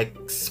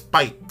bone-like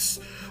spikes.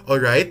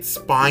 Alright,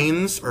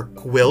 spines or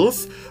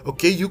quills.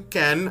 Okay, you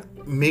can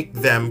make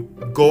them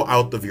go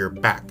out of your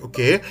back.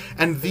 Okay,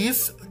 and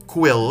these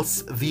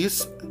quills,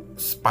 these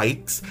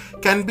spikes,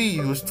 can be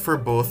used for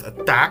both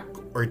attack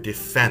or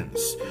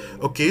defense.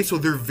 Okay, so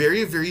they're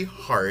very, very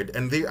hard,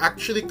 and they're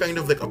actually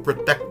kind of like a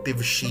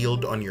protective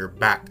shield on your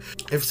back.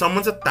 If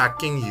someone's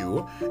attacking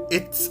you,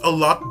 it's a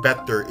lot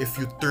better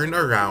if you turn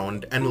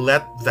around and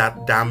let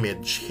that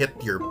damage hit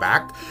your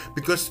back,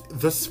 because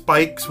the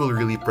spikes will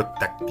really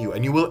protect you,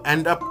 and you will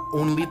end up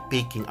only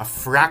taking a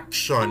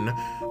fraction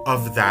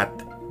of that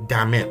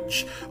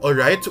damage.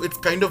 Alright, so it's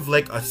kind of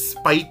like a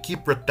spiky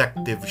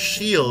protective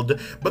shield,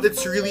 but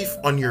it's really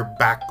on your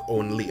back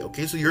only.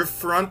 Okay, so your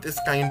front is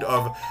kind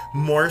of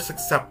more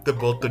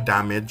susceptible to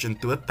damage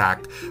and to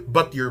attack,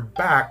 but your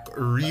back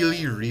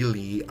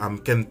really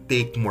can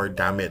take more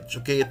damage.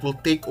 Okay, it will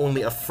take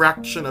only a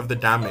fraction of the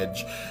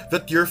damage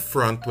that your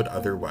front would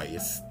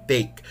otherwise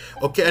take.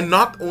 Okay, and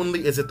not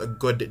only is it a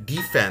good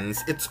defense,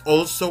 it's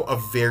also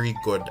a very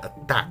good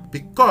attack,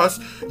 because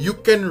you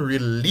can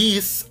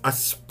release a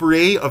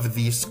spray of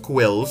these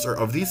quills or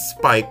of these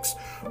spikes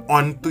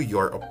onto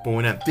your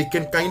opponent. They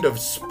can kind of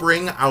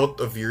spring out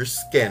of your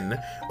skin,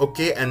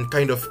 okay, and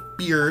kind of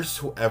pierce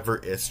whoever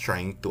is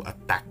trying to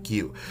attack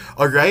you.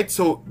 Alright,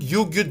 so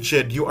you,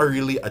 Gyujid, you are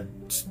really a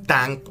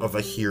tank of a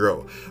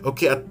hero.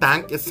 Okay, a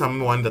tank is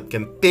someone that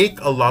can take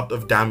a lot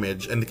of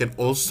damage and they can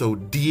also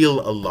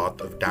deal a lot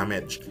of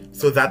damage.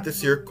 So that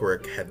is your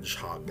quirk,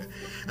 Hedgehog.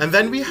 And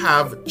then we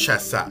have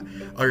Chessa.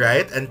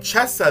 Alright, and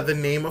Chessa, the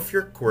name of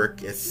your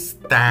quirk is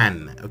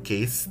Stan.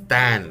 Okay,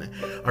 Stan.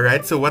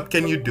 Alright, so what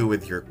can you do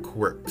with your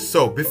quirk?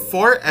 So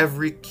before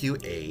every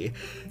QA,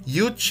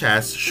 you,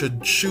 Chess,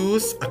 should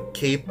choose a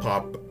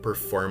K-pop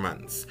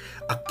performance.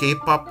 A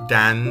K-pop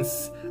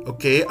dance,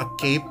 okay, a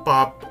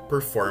K-pop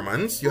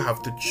performance. You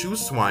have to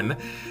choose one.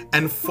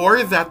 And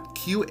for that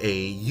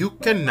QA, you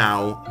can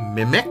now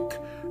mimic,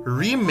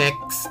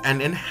 remix,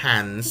 and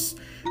enhance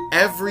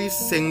every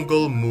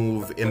single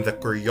move in the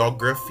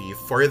choreography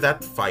for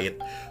that fight,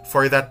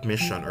 for that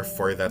mission, or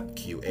for that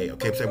QA.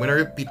 Okay, so I'm gonna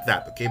repeat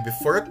that. Okay,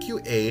 before a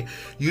QA,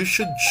 you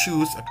should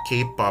choose a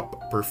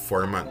K-pop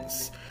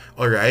performance.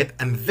 Alright,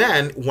 and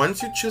then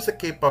once you choose a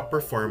K-pop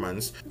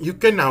performance, you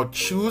can now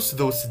choose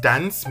those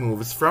dance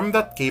moves from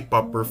that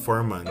K-pop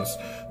performance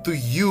to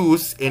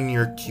use in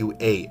your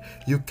QA.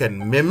 You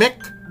can mimic,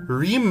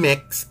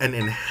 remix, and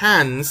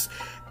enhance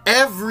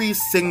every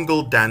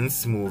single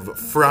dance move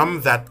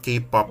from that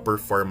K-pop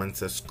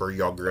performance's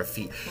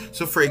choreography.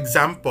 So for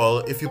example,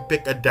 if you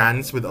pick a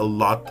dance with a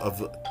lot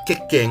of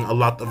kicking, a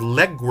lot of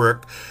leg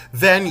work,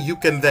 then you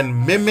can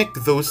then mimic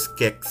those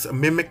kicks,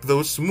 mimic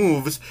those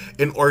moves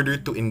in order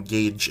to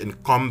engage in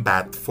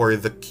combat for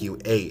the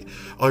QA.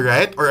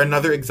 Alright, or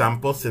another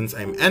example, since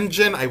I'm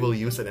Engine, I will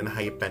use an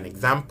Enhypen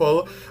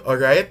example.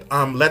 Alright,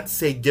 let's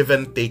say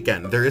Given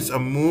Taken. There is a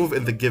move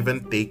in the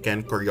Given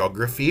Taken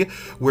choreography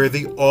where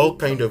they all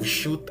kind of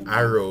shoot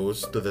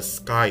arrows to the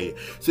sky.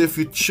 So if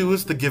you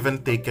choose the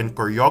Given Taken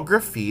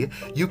choreography,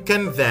 you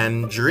can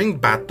then, during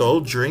battle,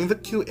 during the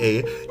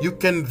QA, you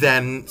can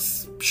then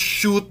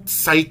shoot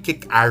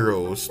psychic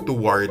arrows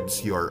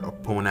towards your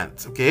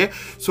opponent. Okay,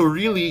 so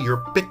really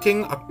you're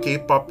picking a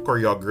K-pop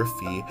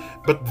choreography,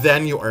 but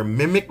then you are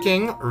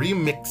mimicking,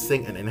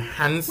 remixing, and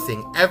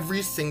enhancing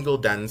every single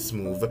dance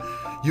move.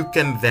 You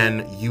can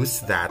then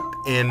use that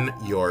in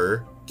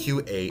your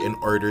QA in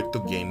order to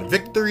gain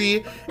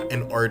victory,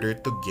 in order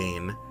to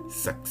gain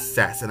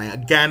success. And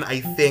I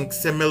think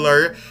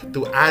similar to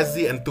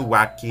Azzy and to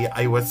Wacky,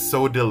 I was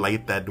so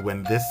delighted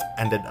when this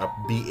ended up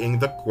being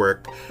the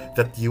quirk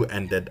that you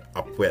ended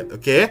up with.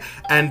 Okay,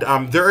 and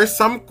there are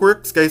some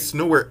quirks, guys,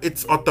 where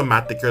it's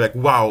automatic. You're like,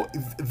 wow,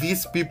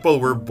 these people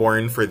were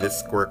born for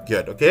this quirk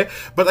yet. Okay,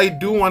 but I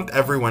do want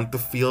everyone to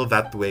feel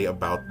that way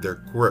about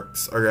their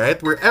quirks. All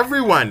right, where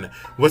everyone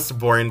was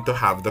born to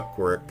have the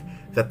quirk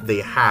that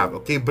they have.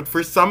 Okay, but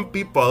for some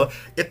people,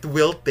 it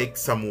will take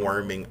some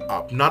warming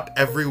up. Not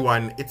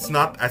everyone, it's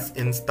not as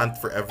instant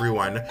for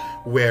everyone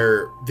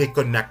where they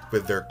connect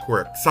with their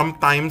quirk.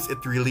 Sometimes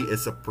it really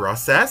is a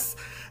process,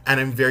 and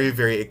I'm very,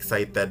 very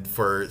excited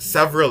for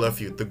several of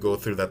you to go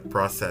through that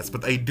process.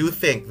 But I do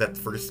think that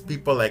for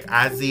people like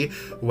Azzy,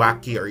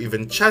 Wacky, or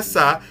even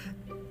Chessa,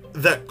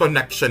 the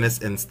connection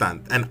is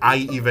instant. And I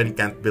even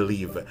can't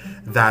believe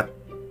that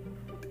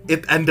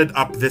it ended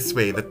up this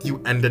way, that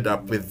you ended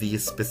up with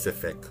these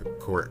specific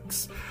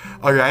quirks.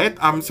 Alright,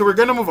 so we're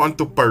gonna move on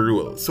to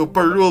Parul. So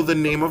Parul, the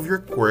name of your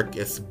quirk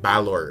is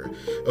Balor.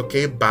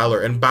 Okay,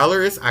 Balor. And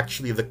Balor is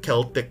actually the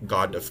Celtic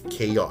god of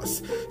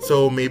chaos.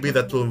 So maybe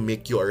that will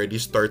make you already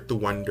start to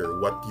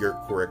wonder what your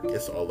quirk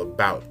is all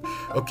about.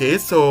 Okay,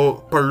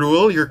 so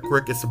Parul, your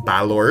quirk is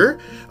Balor.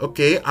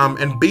 Okay,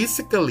 and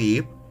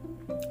basically,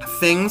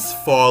 things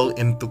fall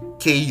into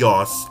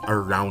chaos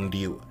around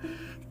you.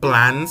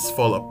 Plans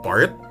fall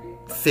apart,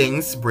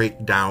 things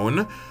break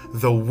down,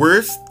 the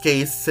worst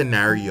case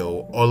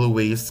scenario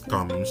always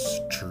comes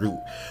true.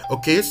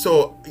 Okay,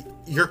 so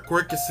your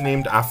quirk is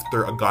named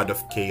after a god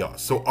of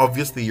chaos. So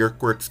obviously your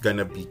quirk's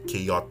gonna be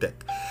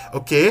chaotic.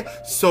 Okay,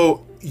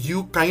 so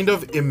you kind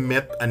of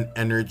emit an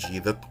energy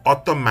that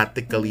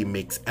automatically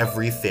makes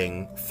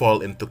everything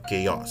fall into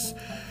chaos.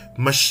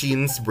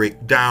 Machines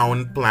break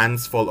down,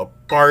 plans fall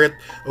apart,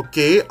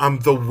 okay?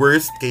 The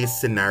worst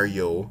case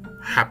scenario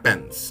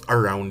happens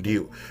around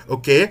you,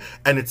 okay?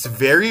 And it's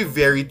very,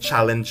 very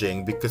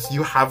challenging because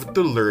you have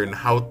to learn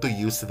how to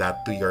use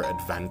that to your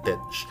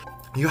advantage.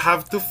 You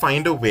have to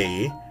find a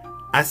way,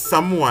 as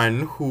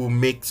someone who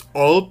makes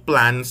all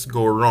plans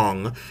go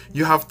wrong,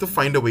 you have to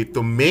find a way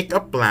to make a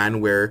plan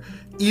where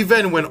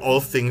even when all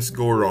things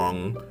go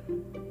wrong,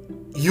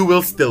 you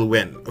will still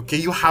win, okay?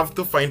 You have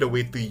to find a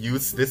way to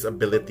use this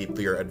ability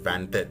to your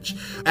advantage.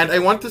 And I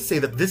want to say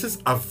that this is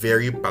a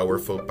very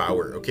powerful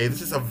power, okay?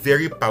 This is a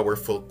very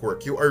powerful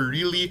quirk. You are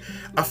really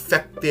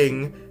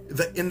affecting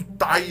the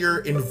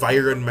entire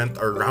environment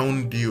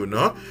around you,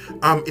 no?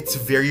 It's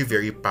very,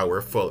 very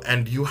powerful,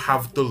 and you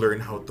have to learn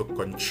how to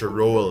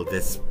control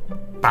this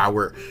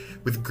power.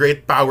 With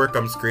great power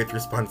comes great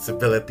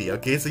responsibility,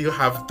 okay? So you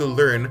have to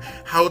learn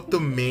how to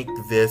make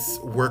this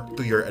work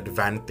to your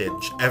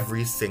advantage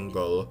every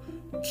single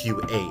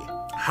QA.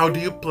 How do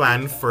you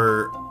plan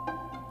for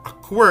a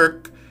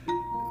quirk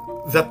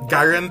that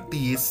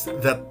guarantees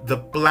that the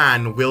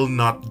plan will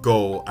not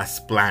go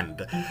as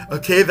planned?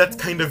 Okay, that's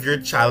kind of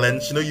your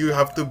challenge. You know, you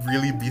have to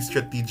really be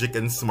strategic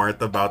and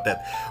smart about it,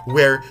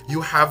 where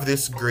you have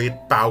this great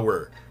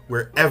power,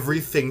 where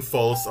everything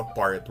falls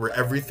apart, where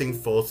everything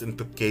falls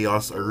into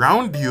chaos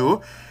around you.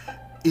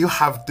 You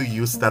have to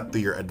use that to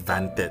your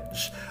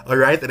advantage.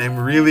 Alright? And I'm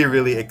really,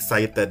 really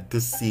excited to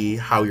see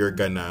how you're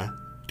gonna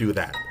do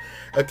that.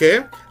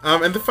 Okay?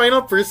 And the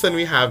final person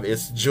we have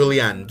is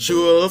Julian.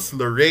 Jules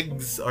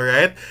Loriggs,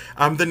 alright?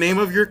 The name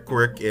of your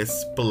quirk is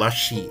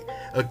Plushie.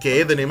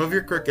 Okay? The name of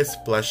your quirk is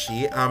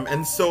Plushie.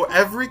 And so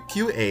every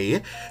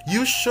QA,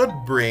 you should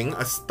bring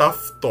a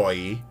stuffed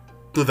toy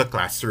to the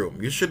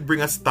classroom. You should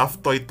bring a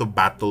stuffed toy to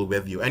battle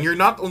with you. And you're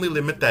not only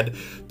limited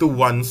to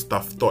one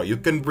stuffed toy. You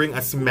can bring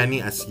as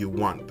many as you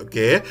want,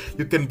 okay?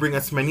 You can bring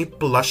as many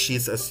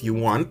plushies as you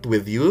want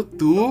with you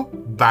to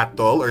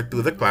battle or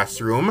to the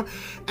classroom.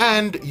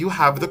 And you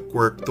have the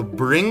quirk to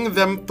bring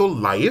them to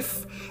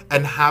life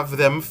and have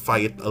them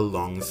fight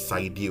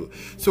alongside you.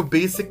 So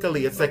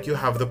basically, it's like you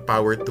have the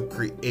power to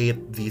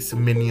create these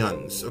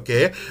minions,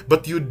 okay?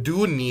 But you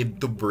do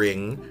need to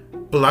bring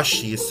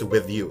plushies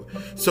with you.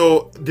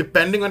 So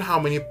depending on how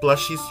many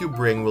plushies you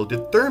bring will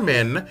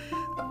determine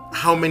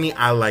how many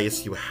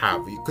allies you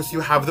have, because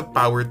you have the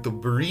power to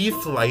breathe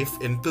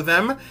life into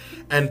them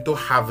and to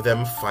have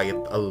them fight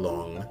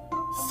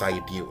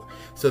alongside you.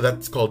 So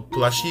that's called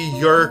Plushie.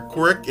 Your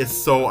quirk is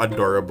so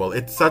adorable.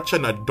 It's such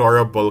an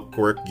adorable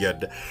quirk,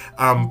 yun.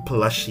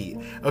 Plushie.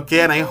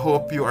 Okay, and I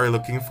hope you are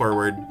looking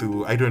forward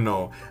to, I don't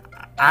know,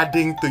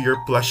 adding to your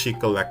plushie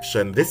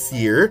collection this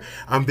year,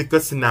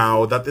 because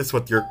now that is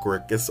what your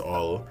quirk is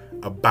all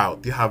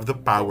about. You have the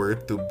power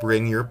to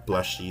bring your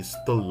plushies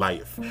to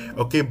life.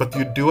 Okay, but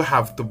you do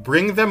have to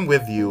bring them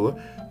with you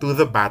to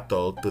the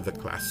battle, to the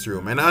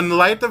classroom. And in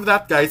light of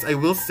that, guys, I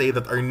will say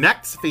that our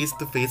next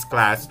face-to-face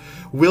class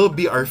will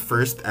be our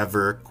first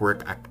ever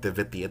quirk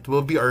activity. It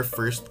will be our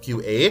first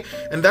QA,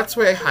 and that's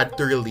why I had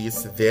to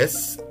release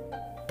this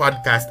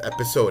podcast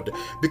episode,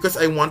 because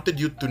I wanted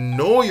you to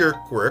know your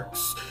quirks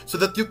so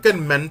that you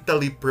can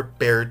mentally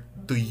prepare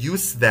to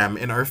use them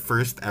in our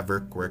first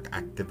ever quirk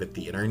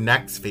activity, in our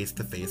next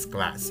face-to-face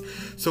class.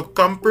 So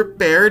come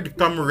prepared,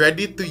 come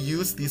ready to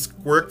use these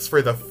quirks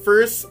for the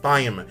first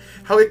time.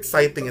 How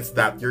exciting is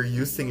that? You're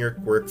using your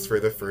quirks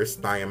for the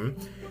first time.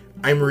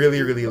 I'm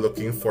really, really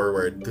looking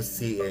forward to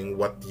seeing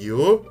what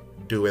you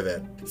do with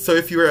it. So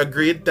if you are a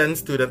grade 10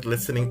 student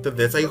listening to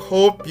this, I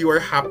hope you are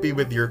happy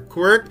with your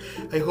quirk.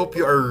 I hope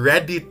you are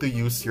ready to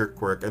use your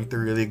quirk and to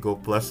really go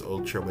plus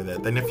ultra with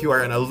it. And if you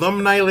are an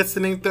alumni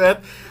listening to it,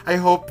 I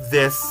hope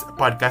this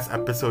podcast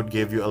episode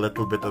gave you a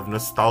little bit of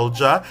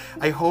nostalgia.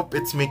 I hope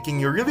it's making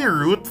you really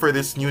root for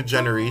this new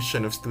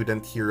generation of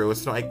student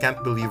heroes. No, I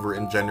can't believe we're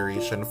in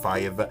generation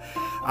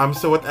 5.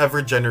 So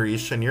whatever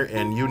generation you're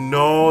in, you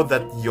know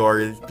that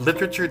your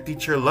literature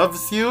teacher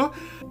loves you.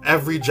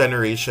 Every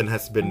generation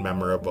has been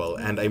memorable,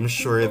 and I'm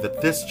sure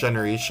that this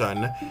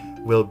generation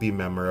will be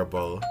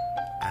memorable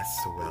as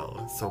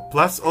well. So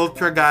plus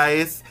ultra,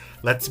 guys,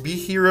 let's be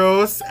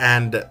heroes,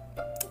 and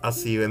I'll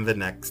see you in the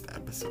next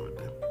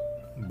episode.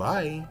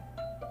 Bye!